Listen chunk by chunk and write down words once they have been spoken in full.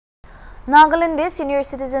Nagaland Senior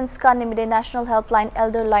Citizens ka nimide National Helpline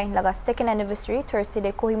Elder Line laga second anniversary Thursday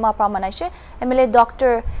de Kohima pramanaishe MLA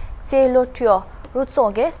Dr. Tio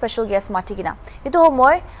Rutsoge special guest matigina. Ito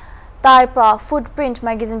homoy tai pra footprint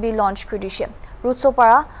magazine bi launch kudishe. Rutso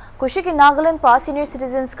para kushi ki Nagaland pa senior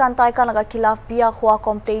citizens kan tai kan laga khilaf biya hua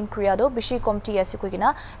complaint kriado bishi committee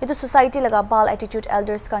asikugina. Ito society laga bal attitude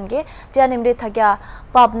elders kan ge tia nimde thagya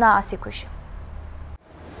pabna asikushi.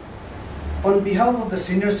 On behalf of the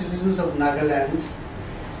senior citizens of Nagaland,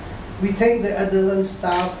 we thank the Airtel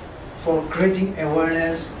staff for creating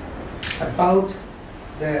awareness about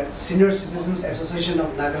the Senior Citizens Association of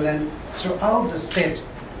Nagaland throughout the state,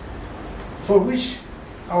 for which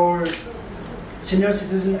our Senior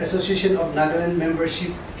Citizen Association of Nagaland membership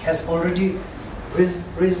has already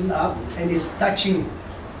risen up and is touching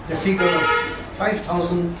the figure of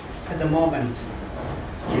 5,000 at the moment.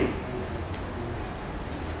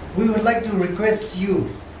 We would like to request you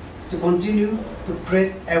to continue to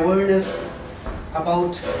create awareness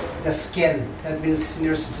about the SCAN, that means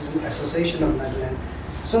Senior Citizen Association of Nagaland,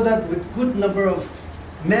 so that with good number of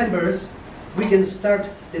members, we can start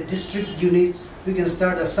the district units, we can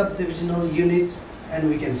start a subdivisional units, and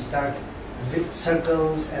we can start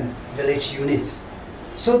circles and village units.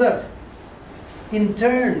 So that in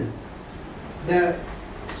turn, the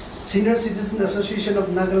Senior Citizen Association of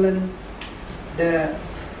Nagaland, the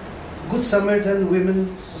Good Samaritan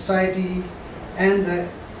Women Society, and the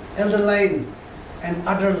Elder Line and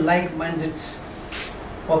other like-minded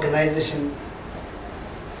organizations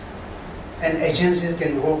and agencies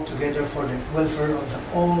can work together for the welfare of the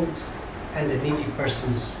old and the needy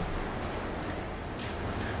persons.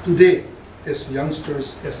 Today, as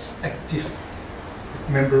youngsters, as active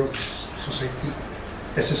member of society,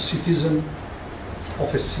 as a citizen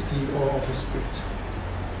of a city or of a state,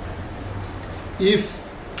 if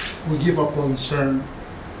we give our concern,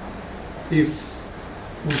 if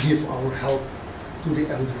we give our help to the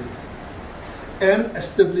elderly and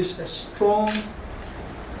establish a strong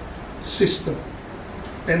system,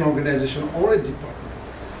 an organization or a department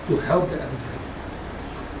to help the elderly,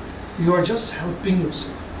 you are just helping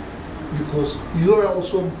yourself, because you are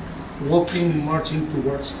also marching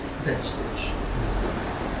towards that stage.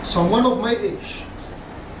 Someone of my age,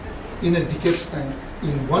 in a decade's time,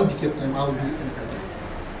 in 1 decade time, I will be an elder.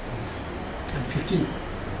 I'm 15.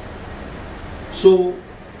 So,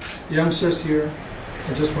 youngsters here,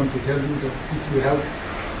 I just want to tell you that if you help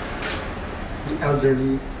the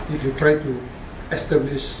elderly, if you try to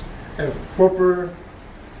establish a proper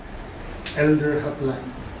elder helpline,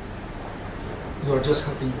 you are just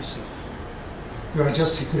helping yourself. You are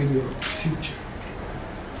just securing your future.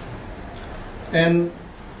 And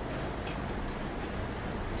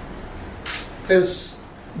as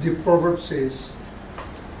the proverb says,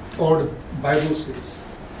 or the Bible says,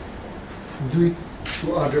 do it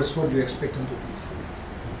to others what you expect them to do for you.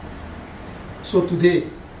 So today,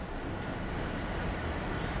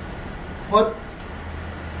 what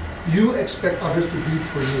you expect others to do it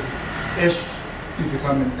for you as you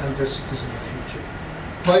become an elder citizen in the future,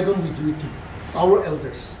 why don't we do it to our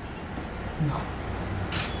elders now,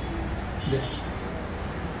 then,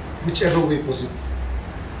 whichever way possible,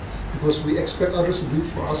 because we expect others to do it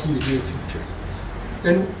for us in the near future.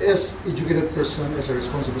 And as educated person, as a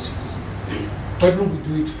responsible citizen, why don't we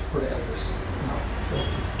do it for the elders now or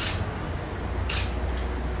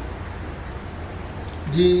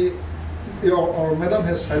today? Our madam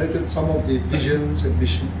has highlighted some of the visions and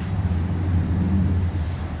mission.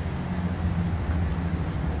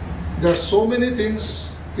 There are so many things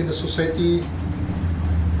in the society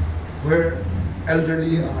where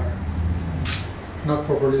elderly are not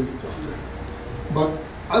properly looked after. But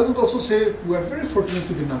I would also say we are very fortunate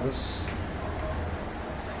to be Nagas.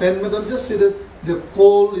 And Madam just said that the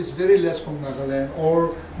call is very less from Nagaland,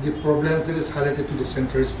 or the problems that is highlighted to the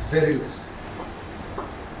center is very less.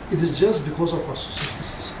 It is just because of our society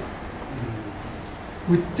system.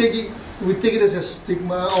 We take it as a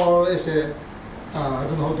stigma, or as a, I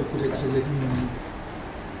don't know how to put it exactly,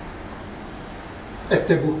 a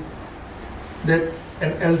taboo, that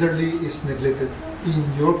an elderly is neglected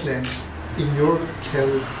in your clan, in your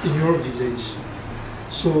in your village.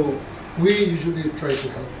 So we usually try to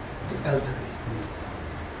help the elderly.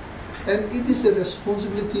 And it is the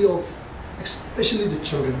responsibility of especially the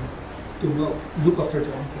children to look after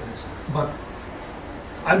their own parents. But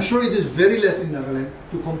I'm sure it is very less in Nagaland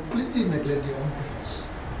to completely neglect their own parents.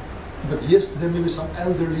 But yes, there may be some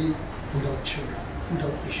elderly without children,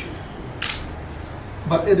 without issue.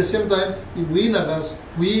 But at the same time, we Nagas,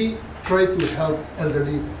 we try to help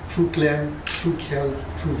elderly through clan, through KEL,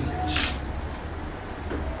 through village.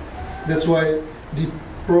 That's why the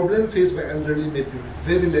problem faced by elderly may be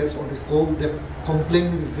very less, or the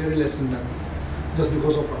complaint may be very less in Nagaland, just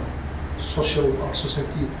because of our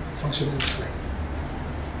society functioning like.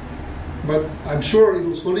 But I'm sure it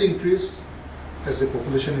will slowly increase as the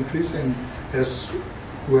population increase and as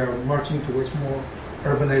we are marching towards more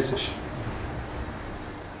urbanization.